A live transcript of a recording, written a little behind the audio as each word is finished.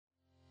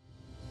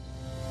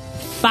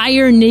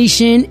Fire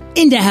Nation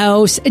in the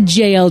house,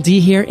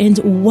 JLD here,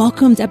 and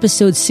welcome to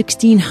episode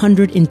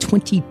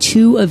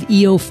 1622 of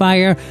EO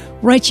Fire,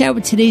 where I chat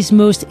with today's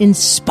most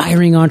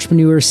inspiring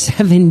entrepreneurs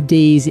 7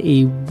 days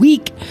a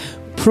week.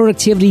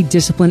 Productivity,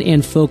 discipline,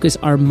 and focus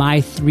are my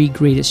three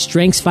greatest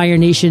strengths, Fire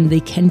Nation. They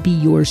can be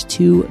yours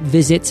too.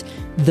 Visit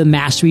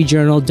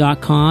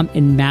themasteryjournal.com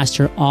and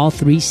master all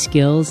three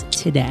skills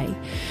today.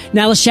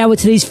 Now let's chat with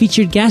today's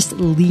featured guest,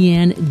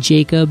 Leanne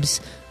Jacobs.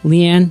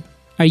 Leanne,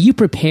 are you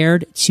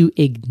prepared to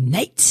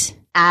ignite?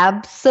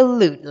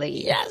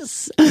 Absolutely.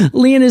 Yes.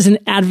 Leanne is an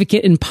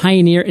advocate and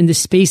pioneer in the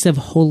space of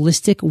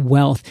holistic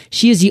wealth.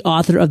 She is the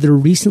author of the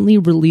recently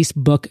released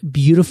book,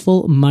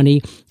 Beautiful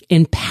Money,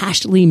 and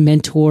passionately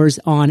mentors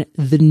on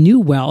the new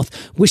wealth,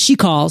 which she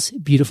calls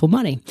Beautiful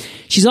Money.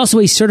 She's also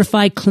a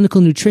certified clinical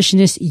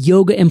nutritionist,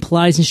 yoga and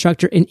Pilates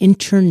instructor, and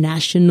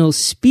international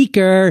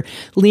speaker.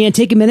 Leanne,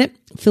 take a minute,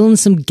 fill in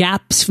some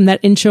gaps from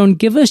that intro, and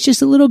give us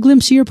just a little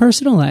glimpse of your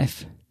personal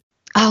life.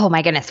 Oh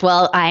my goodness.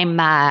 Well,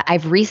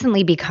 I've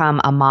recently become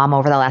a mom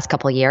over the last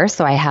couple of years.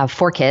 So I have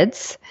 4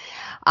 kids.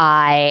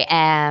 I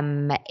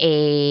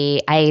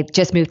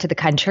just moved to the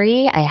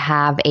country. I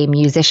have a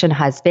musician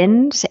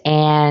husband,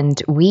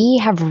 and we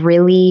have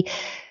really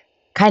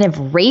kind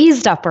of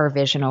raised up our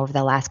vision over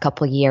the last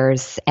couple of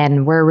years.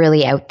 And we're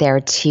really out there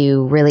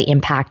to really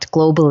impact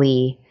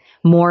globally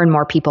more and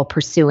more people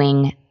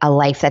pursuing a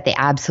life that they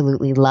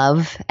absolutely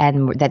love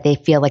and that they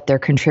feel like they're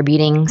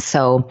contributing.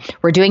 So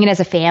we're doing it as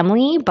a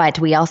family, but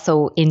we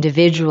also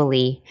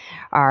individually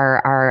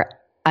are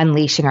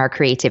unleashing our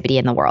creativity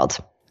in the world.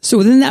 So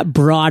within that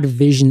broad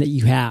vision that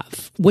you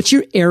have, what's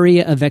your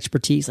area of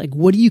expertise? Like,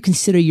 what do you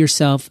consider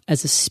yourself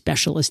as a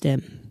specialist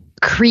in?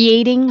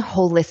 Creating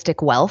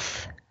holistic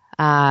wealth,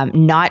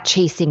 not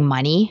chasing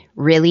money,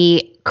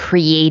 really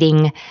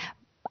creating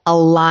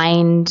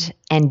aligned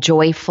and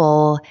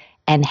joyful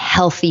and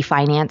healthy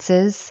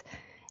finances,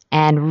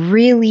 and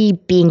really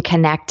being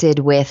connected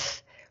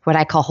with what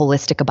I call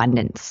holistic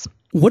abundance.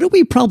 What do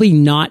we probably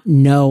not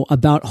know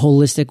about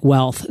holistic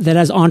wealth that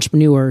as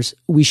entrepreneurs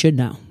we should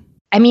know?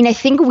 I mean, I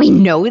think we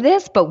know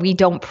this, but we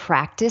don't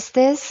practice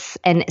this.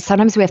 And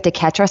sometimes we have to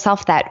catch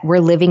ourselves that we're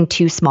living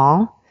too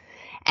small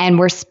and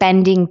we're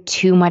spending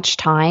too much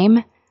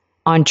time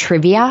on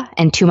trivia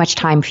and too much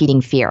time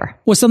feeding fear.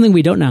 What's something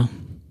we don't know?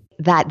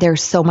 That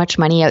there's so much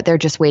money out there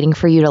just waiting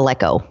for you to let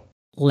go.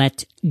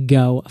 Let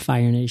go,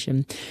 Fire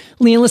Nation.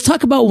 Leanne, let's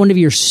talk about one of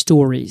your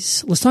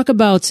stories. Let's talk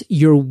about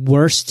your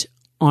worst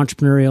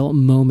entrepreneurial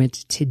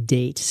moment to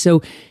date.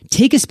 So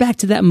take us back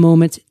to that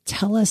moment.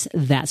 Tell us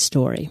that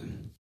story.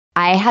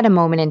 I had a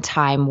moment in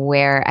time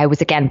where I was,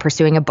 again,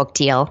 pursuing a book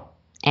deal.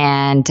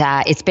 And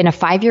it's been a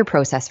 5-year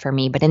process for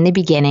me. But in the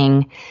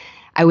beginning,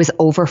 I was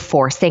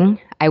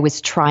over-forcing. I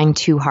was trying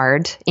too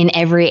hard in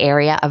every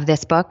area of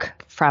this book,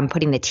 from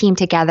putting the team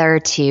together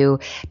to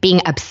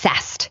being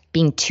obsessed,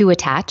 being too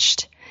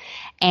attached.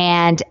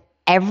 And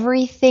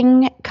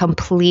everything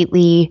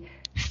completely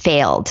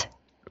failed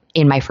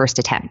in my first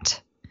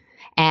attempt.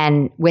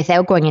 And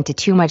without going into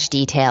too much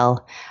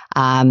detail,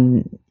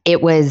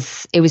 it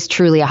was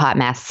truly a hot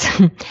mess.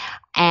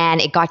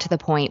 And it got to the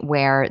point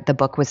where the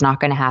book was not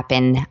going to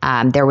happen.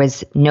 There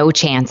was no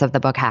chance of the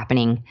book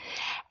happening.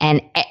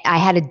 And I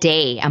had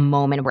a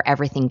moment where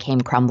everything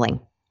came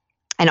crumbling.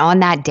 And on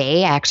that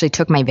day, I actually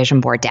took my vision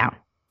board down.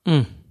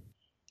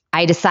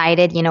 I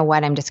decided, you know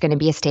what, I'm just going to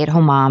be a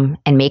stay-at-home mom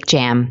and make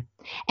jam.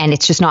 And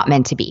it's just not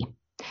meant to be.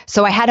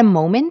 So I had a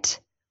moment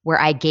where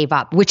I gave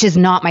up, which is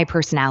not my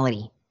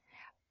personality.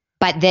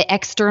 But the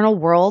external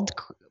world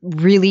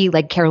really,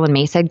 like Carolyn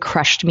May said,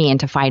 crushed me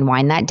into fine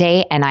wine that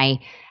day. And I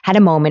had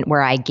a moment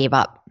where I gave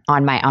up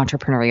on my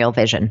entrepreneurial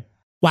vision.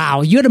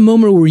 Wow. You had a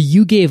moment where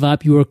you gave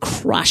up. You were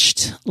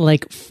crushed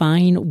like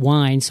fine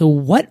wine. So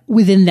what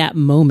within that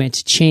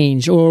moment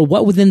changed, or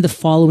what within the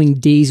following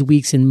days,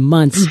 weeks, and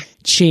months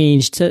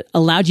changed to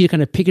allowed you to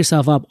kind of pick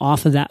yourself up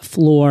off of that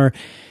floor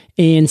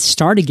and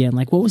start again?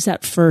 Like, what was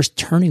that first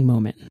turning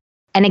moment?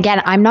 And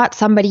again, I'm not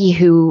somebody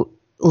who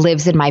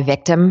lives in my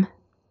victim,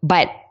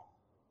 but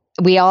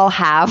we all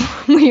have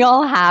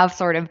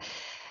sort of,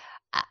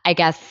 I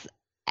guess,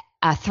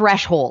 a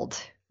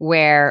threshold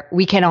where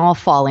we can all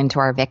fall into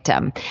our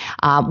victim.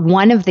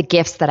 One of the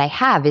gifts that I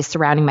have is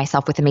surrounding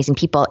myself with amazing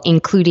people,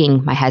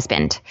 including my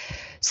husband.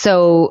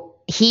 So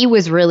he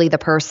was really the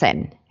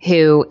person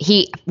who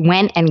he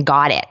went and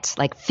got it,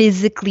 like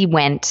physically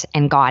went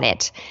and got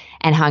it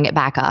and hung it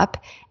back up.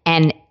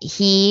 And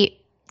he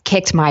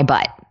kicked my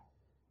butt.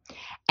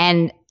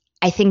 And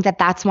I think that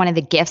that's one of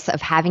the gifts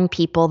of having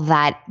people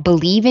that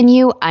believe in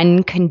you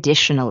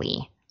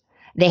unconditionally.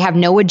 They have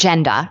no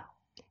agenda.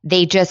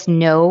 They just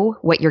know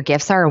what your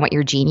gifts are and what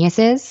your genius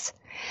is.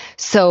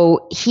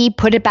 So he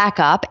put it back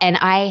up, and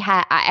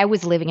I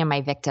was living in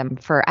my victim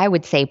for, I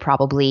would say,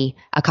 probably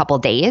a couple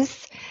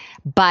days.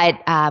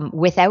 But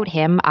without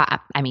him,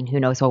 I mean, who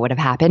knows what would have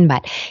happened,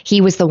 but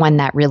he was the one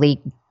that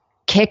really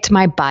kicked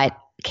my butt,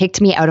 kicked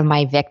me out of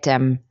my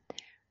victim,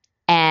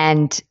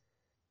 and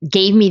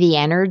gave me the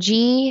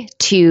energy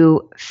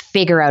to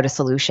figure out a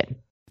solution.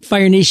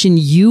 Fire Nation,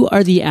 you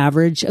are the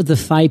average of the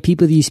 5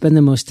 people that you spend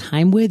the most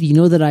time with. You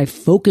know that I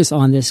focus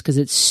on this because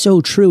it's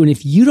so true. And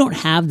if you don't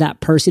have that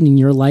person in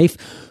your life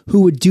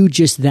who would do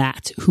just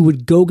that, who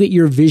would go get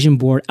your vision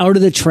board out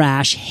of the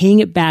trash, hang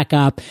it back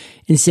up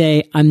and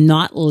say, I'm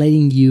not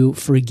letting you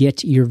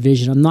forget your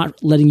vision. I'm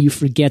not letting you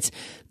forget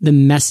the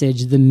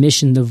message, the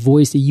mission, the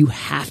voice that you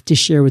have to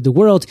share with the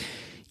world.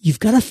 You've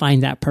got to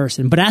find that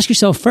person. But ask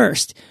yourself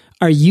first,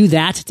 are you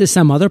that to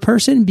some other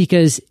person?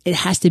 Because it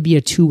has to be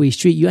a two-way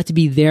street. You have to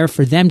be there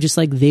for them just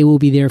like they will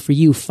be there for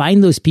you.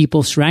 Find those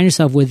people, surround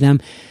yourself with them.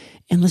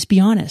 And let's be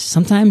honest,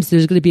 sometimes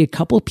there's going to be a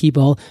couple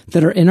people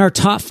that are in our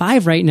top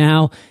 5 right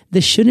now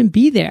that shouldn't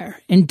be there.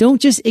 And don't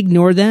just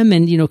ignore them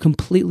and,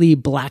 completely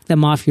black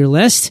them off your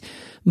list.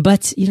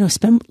 But,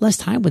 spend less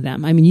time with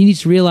them. I mean, you need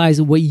to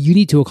realize what you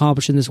need to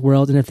accomplish in this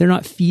world. And if they're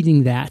not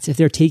feeding that, if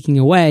they're taking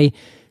away,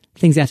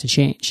 things have to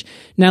change.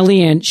 Now,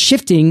 Leanne,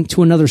 shifting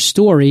to another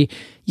story,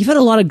 you've had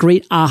a lot of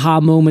great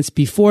aha moments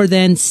before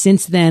then,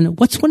 since then.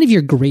 What's one of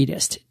your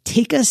greatest?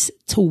 Take us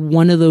to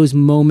one of those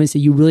moments that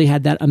you really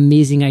had that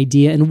amazing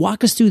idea and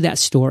walk us through that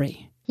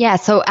story. Yeah,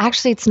 so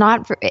actually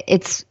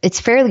it's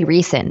fairly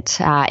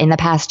recent. In the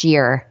past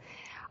year,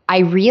 I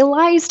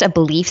realized a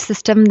belief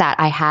system that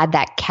I had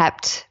that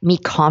kept me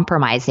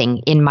compromising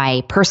in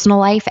my personal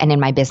life and in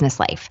my business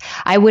life.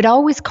 I would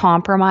always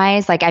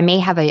compromise. Like I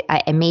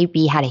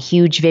maybe had a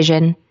huge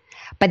vision,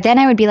 but then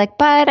I would be like,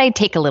 but I'd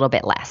take a little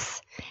bit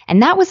less.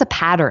 And that was a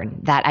pattern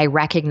that I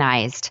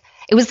recognized.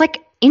 It was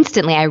like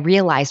instantly I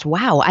realized,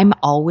 wow, I'm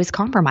always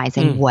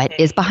compromising. What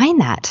is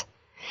behind that?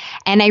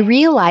 And I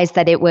realized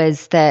that it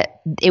was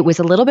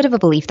a little bit of a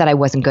belief that I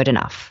wasn't good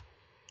enough.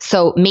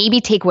 So maybe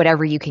take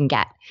whatever you can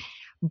get.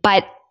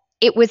 But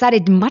it was at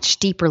a much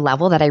deeper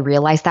level that I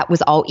realized that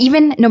was all,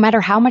 even no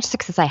matter how much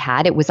success I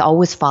had, it was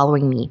always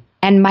following me.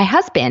 And my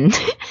husband,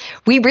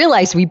 we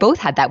realized we both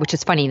had that, which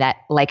is funny that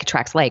like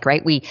attracts like,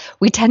 right?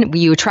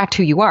 You attract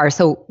who you are.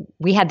 So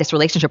we had this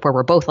relationship where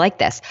we're both like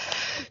this.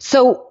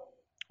 So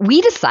we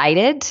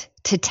decided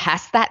to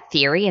test that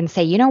theory and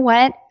say, you know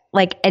what?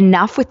 Like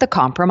enough with the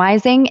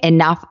compromising,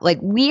 enough, like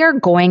we are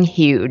going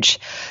huge.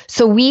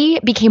 So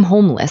we became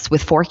homeless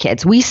with 4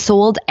 kids. We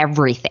sold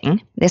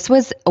everything. This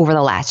was over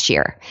the last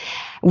year.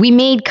 We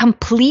made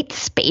complete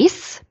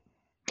space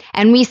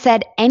and we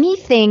said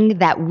anything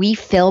that we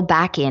fill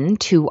back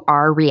into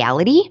our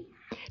reality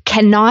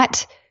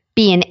cannot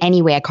be in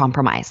any way a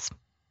compromise.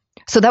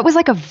 So that was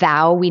like a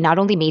vow we not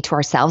only made to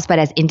ourselves, but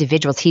as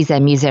individuals, he's a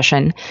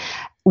musician,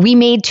 we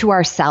made to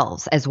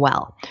ourselves as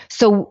well.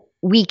 So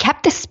we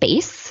kept the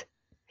space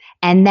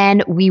and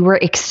then we were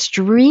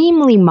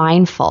extremely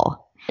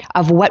mindful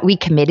of what we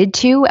committed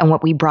to and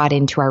what we brought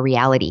into our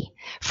reality,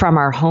 from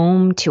our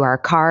home to our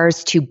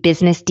cars to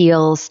business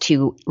deals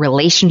to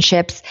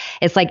relationships.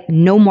 It's like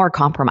no more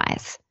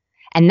compromise.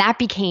 And that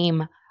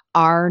became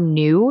our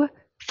new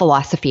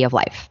philosophy of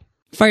life.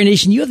 Fire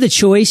Nation, you have the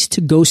choice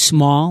to go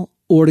small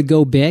or to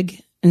go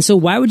big. And so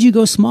why would you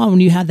go small when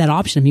you have that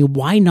option? I mean,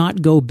 why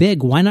not go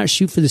big? Why not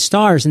shoot for the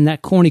stars? And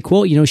that corny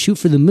quote, shoot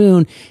for the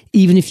moon.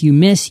 Even if you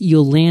miss,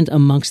 you'll land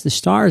amongst the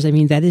stars. I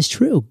mean, that is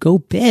true. Go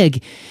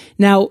big.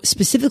 Now,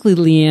 specifically,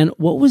 Leanne,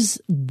 what was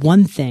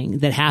one thing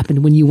that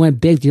happened when you went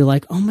big? You're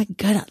like, oh my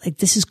God, like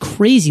this is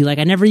crazy. Like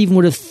I never even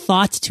would have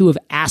thought to have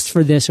asked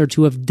for this or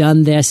to have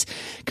done this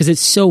because it's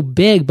so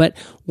big. But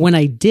when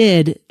I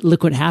did,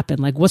 look what happened.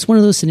 Like what's one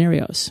of those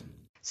scenarios?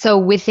 So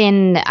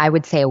within, I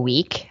would say a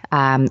week,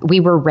 we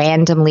were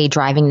randomly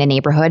driving the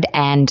neighborhood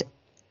and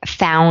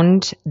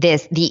found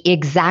the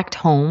exact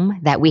home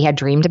that we had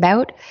dreamed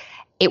about.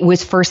 It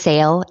was for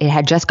sale. It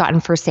had just gotten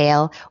for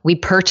sale. We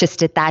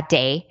purchased it that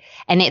day.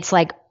 And it's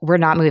like, we're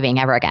not moving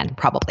ever again,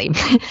 probably.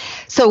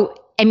 So,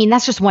 I mean,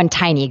 that's just one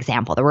tiny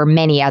example. There were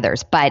many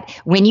others. But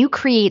when you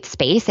create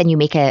space and you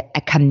make a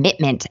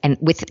commitment and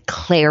with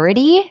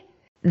clarity,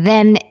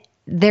 then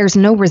there's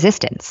no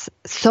resistance.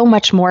 So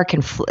much more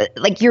can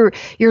like your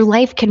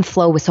life can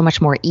flow with so much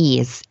more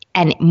ease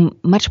and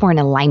much more in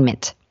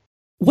alignment.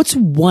 What's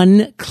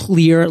one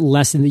clear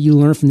lesson that you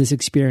learned from this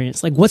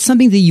experience? Like what's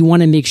something that you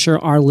want to make sure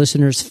our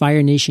listeners,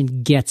 Fire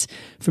Nation, gets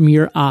from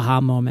your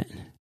aha moment?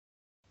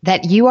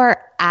 That you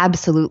are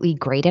absolutely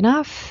great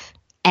enough.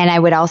 And I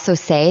would also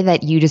say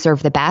that you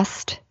deserve the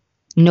best.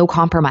 No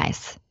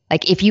compromise.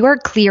 Like if you are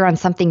clear on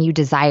something you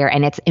desire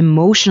and it's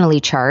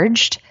emotionally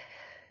charged,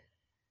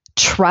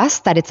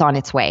 trust that it's on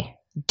its way.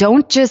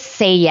 Don't just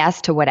say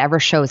yes to whatever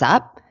shows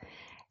up.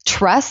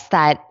 Trust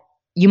that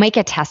you might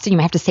get tested. You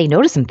might have to say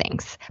no to some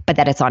things, but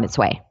that it's on its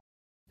way.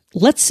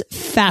 Let's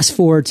fast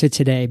forward to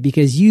today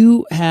because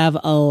you have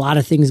a lot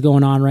of things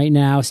going on right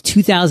now. It's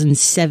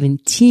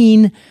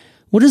 2017.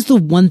 What is the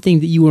one thing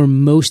that you are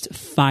most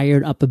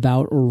fired up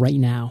about right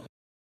now?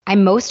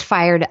 I'm most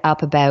fired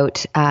up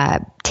about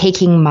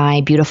taking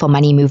my Beautiful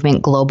Money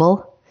movement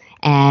global.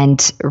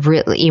 And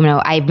really,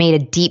 I've made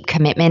a deep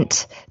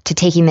commitment to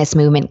taking this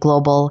movement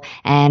global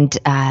and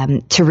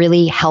to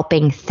really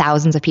helping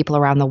thousands of people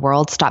around the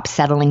world stop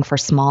settling for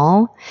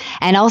small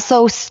and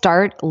also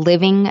start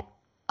living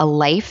a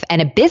life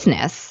and a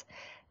business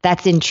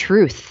that's in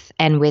truth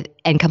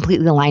and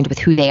completely aligned with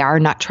who they are,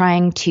 not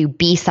trying to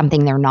be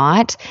something they're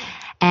not,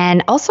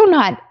 and also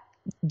not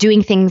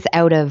doing things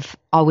out of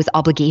always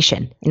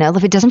obligation.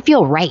 If it doesn't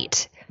feel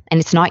right and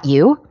it's not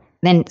you,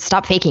 then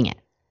stop faking it.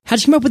 How'd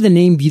you come up with the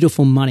name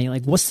Beautiful Money?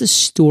 Like, what's the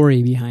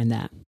story behind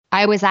that?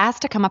 I was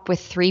asked to come up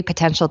with 3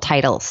 potential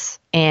titles,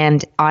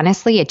 and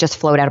honestly, it just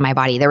flowed out of my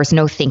body. There was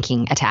no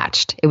thinking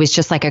attached. It was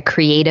just like a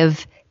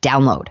creative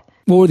download.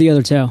 What were the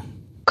other 2?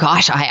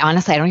 Gosh, I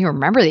don't even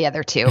remember the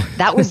other 2.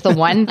 That was the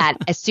one that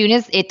as soon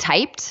as it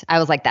typed, I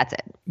was like, that's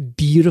it.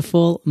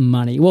 Beautiful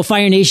Money. Well,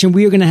 Fire Nation,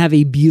 we are going to have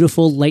a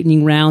beautiful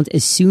lightning round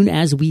as soon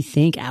as we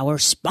thank our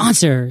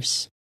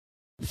sponsors.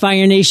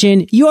 Fire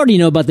Nation, you already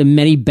know about the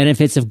many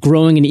benefits of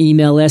growing an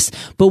email list,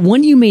 but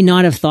one you may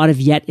not have thought of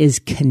yet is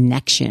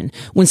connection.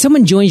 When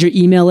someone joins your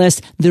email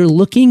list, they're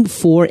looking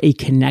for a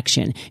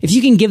connection. If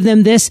you can give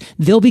them this,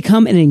 they'll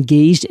become an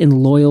engaged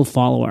and loyal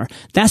follower.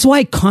 That's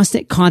why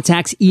Constant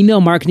Contact's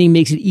email marketing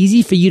makes it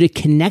easy for you to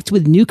connect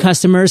with new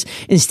customers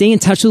and stay in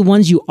touch with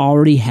ones you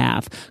already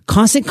have.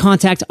 Constant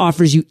Contact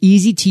offers you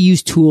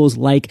easy-to-use tools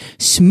like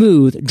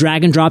smooth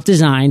drag and drop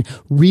design,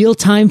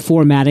 real-time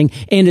formatting,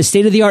 and a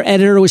state-of-the-art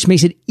editor which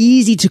makes it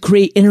easy to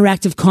create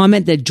interactive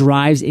content that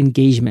drives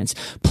engagements.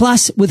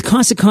 Plus, with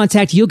Constant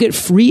Contact, you'll get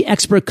free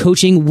expert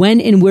coaching when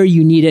and where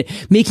you need it,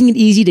 making it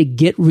easy to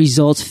get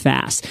results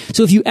fast.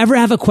 So if you ever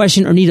have a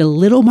question or need a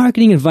little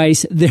marketing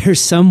advice, there's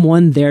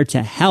someone there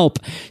to help.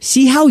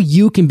 See how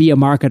you can be a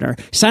marketer.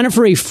 Sign up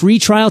for a free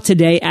trial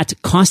today at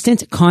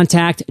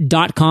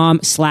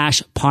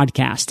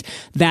constantcontact.com/podcast.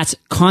 That's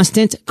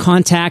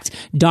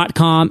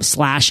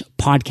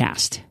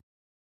constantcontact.com/podcast.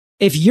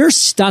 If you're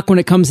stuck when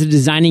it comes to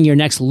designing your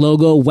next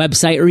logo,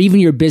 website, or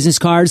even your business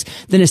cards,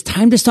 then it's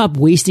time to stop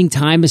wasting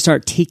time and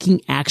start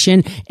taking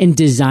action, and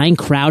Design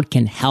Crowd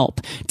can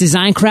help.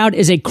 Design Crowd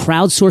is a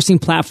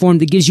crowdsourcing platform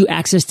that gives you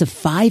access to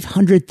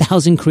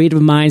 500,000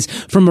 creative minds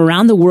from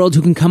around the world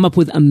who can come up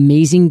with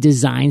amazing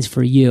designs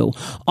for you.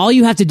 All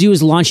you have to do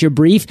is launch your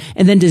brief,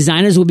 and then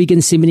designers will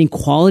begin submitting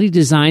quality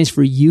designs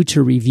for you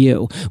to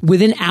review.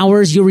 Within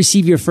hours, you'll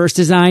receive your first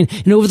design,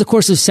 and over the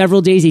course of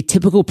several days, a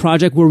typical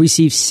project will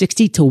receive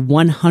 60 to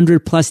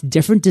 100 plus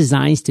different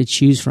designs to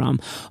choose from.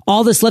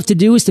 All that's left to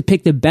do is to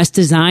pick the best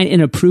design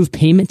and approve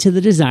payment to the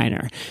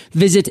designer.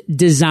 Visit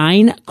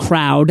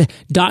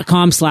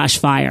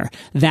designcrowd.com/fire.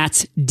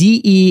 That's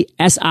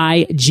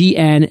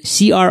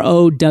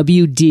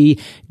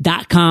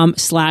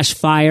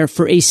DESIGNCROWD.com/fire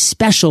for a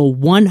special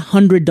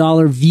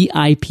 $100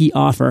 VIP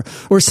offer,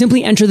 or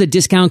simply enter the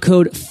discount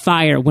code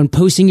FIRE when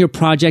posting your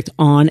project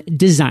on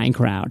Design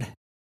Crowd.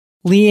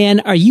 Leanne,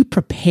 are you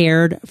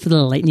prepared for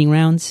the lightning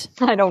rounds?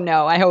 I don't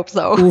know. I hope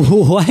so.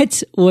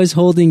 What was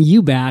holding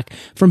you back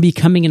from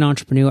becoming an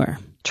entrepreneur?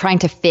 Trying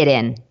to fit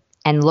in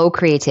and low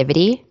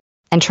creativity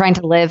and trying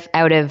to live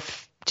out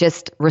of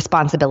just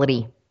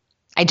responsibility.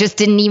 I just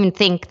didn't even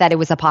think that it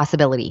was a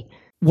possibility.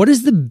 What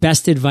is the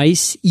best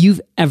advice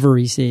you've ever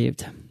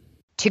received?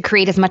 To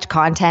create as much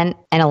content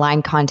and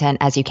align content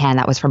as you can.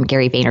 That was from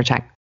Gary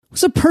Vaynerchuk.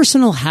 What's a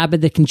personal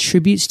habit that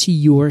contributes to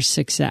your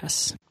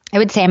success? I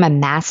would say I'm a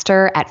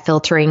master at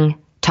filtering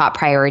top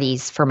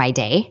priorities for my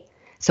day.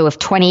 So if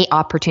 20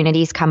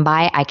 opportunities come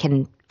by, I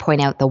can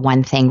point out the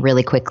one thing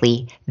really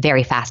quickly,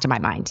 very fast in my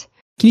mind.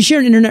 Can you share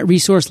an internet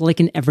resource like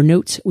an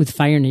Evernote with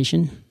Fire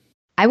Nation?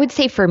 I would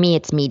say for me,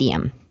 it's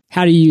Medium.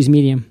 How do you use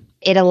Medium?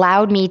 It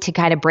allowed me to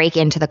kind of break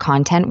into the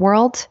content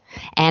world.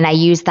 And I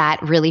use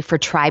that really for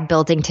tribe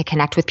building to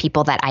connect with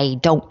people that I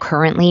don't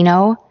currently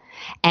know.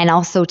 And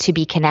also to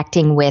be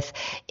connecting with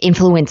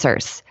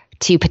influencers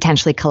to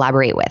potentially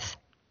collaborate with.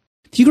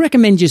 If you could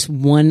recommend just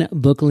one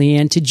book,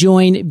 Leanne, to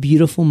join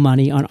Beautiful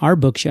Money on our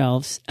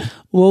bookshelves,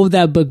 what would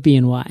that book be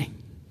and why?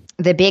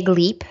 The Big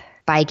Leap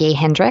by Gay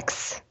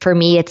Hendricks. For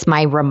me, it's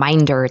my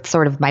reminder. It's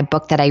sort of my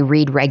book that I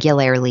read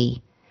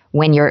regularly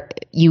when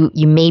you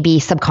may be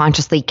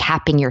subconsciously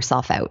capping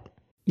yourself out.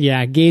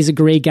 Yeah, Gay's a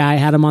great guy. I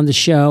had him on the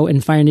show.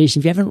 And Fire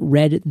Nation, if you haven't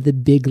read The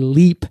Big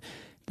Leap,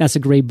 that's a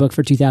great book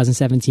for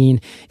 2017.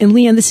 And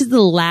Leanne, this is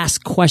the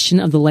last question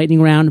of the lightning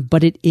round,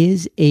 but it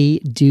is a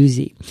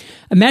doozy.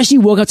 Imagine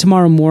you woke up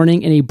tomorrow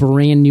morning in a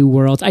brand new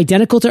world,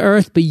 identical to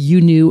Earth, but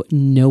you knew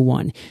no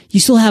one. You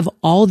still have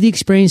all the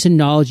experience and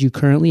knowledge you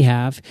currently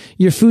have,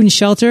 your food and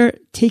shelter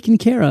taken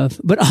care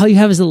of, but all you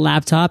have is a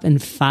laptop and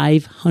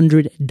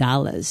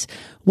 $500.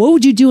 What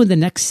would you do in the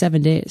next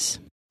 7 days?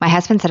 My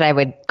husband said I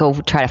would go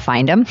try to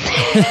find him.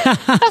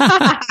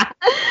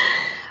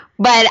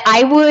 But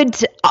I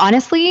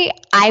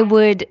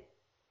would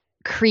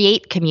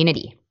create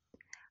community.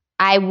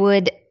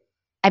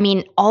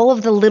 All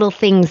of the little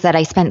things that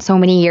I spent so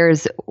many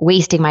years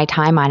wasting my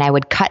time on, I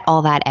would cut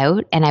all that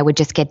out and I would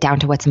just get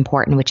down to what's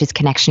important, which is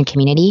connection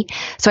community.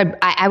 So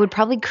I would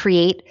probably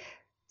create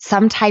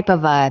some type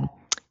of a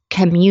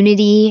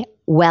community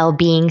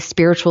well-being,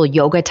 spiritual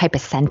yoga type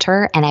of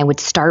center. And I would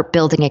start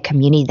building a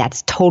community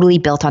that's totally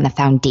built on the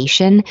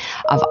foundation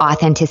of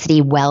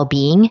authenticity,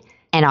 well-being,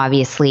 and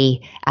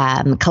obviously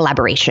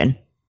collaboration.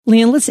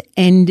 Leanne, let's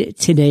end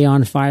today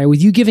on fire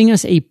with you giving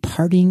us a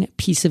parting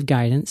piece of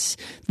guidance,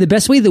 the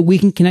best way that we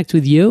can connect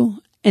with you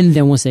And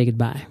then we'll say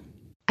goodbye.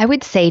 I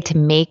would say to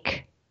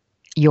make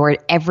your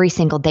every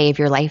single day of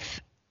your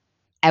life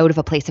out of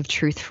a place of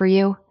truth for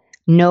you,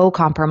 no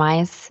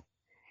compromise.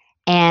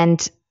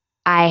 And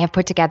I have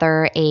put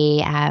together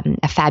a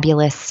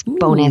fabulous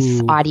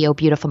bonus audio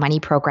Beautiful Money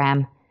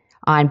program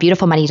on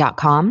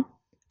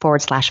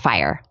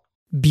beautifulmoney.com/fire.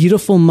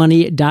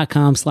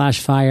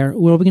 Beautifulmoney.com/fire.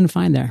 What are we going to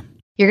find there?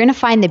 You're going to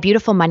find the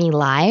Beautiful Money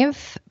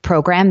Live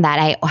program that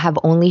I have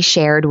only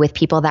shared with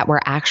people that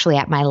were actually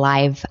at my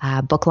live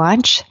book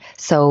launch.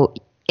 So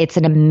it's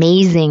an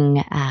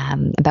amazing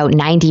about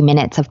 90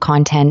 minutes of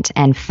content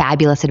and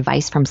fabulous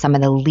advice from some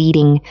of the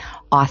leading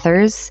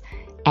authors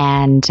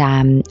and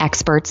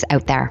experts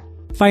out there.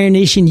 Fire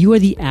Nation, you are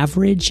the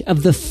average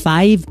of the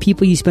 5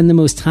 people you spend the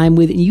most time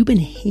with, and you've been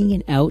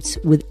hanging out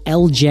with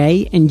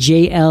LJ and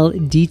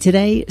JLD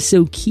today,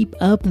 so keep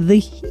up the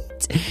heat.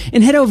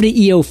 And head over to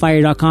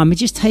eofire.com and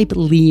just type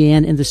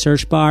Leanne in the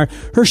search bar.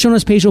 Her show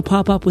notes page will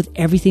pop up with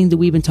everything that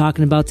we've been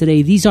talking about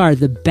today. These are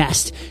the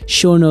best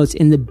show notes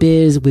in the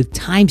biz with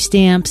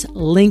timestamps,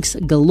 links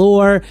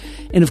galore.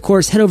 And of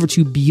course, head over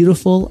to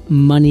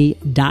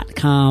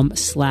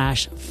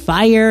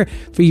beautifulmoney.com/fire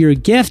for your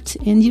gift.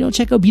 And,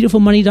 check out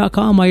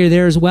beautifulmoney.com while you're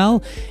there as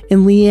well.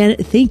 And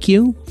Leanne, thank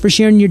you for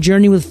sharing your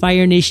journey with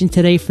Fire Nation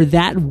today. For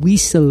that, we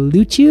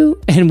salute you,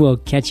 and we'll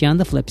catch you on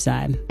the flip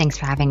side. Thanks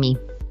for having me.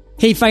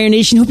 Hey, Fire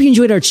Nation, hope you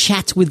enjoyed our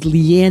chat with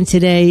Leanne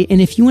today. And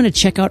if you want to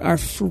check out our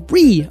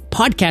free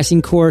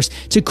podcasting course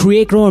to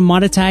create, grow, and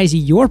monetize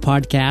your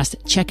podcast,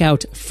 check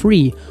out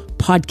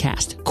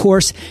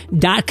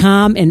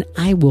freepodcastcourse.com. And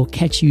I will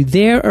catch you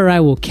there, or I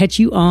will catch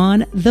you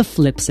on the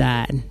flip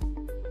side.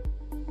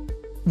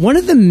 One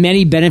of the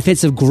many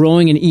benefits of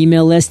growing an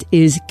email list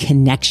is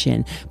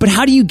connection. But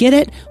how do you get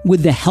it?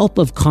 With the help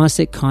of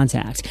Constant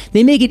Contact.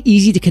 They make it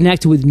easy to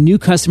connect with new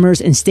customers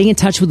and stay in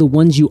touch with the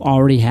ones you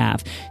already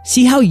have.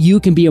 See how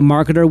you can be a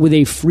marketer with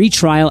a free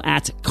trial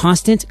at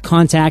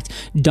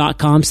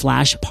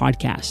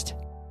constantcontact.com/podcast.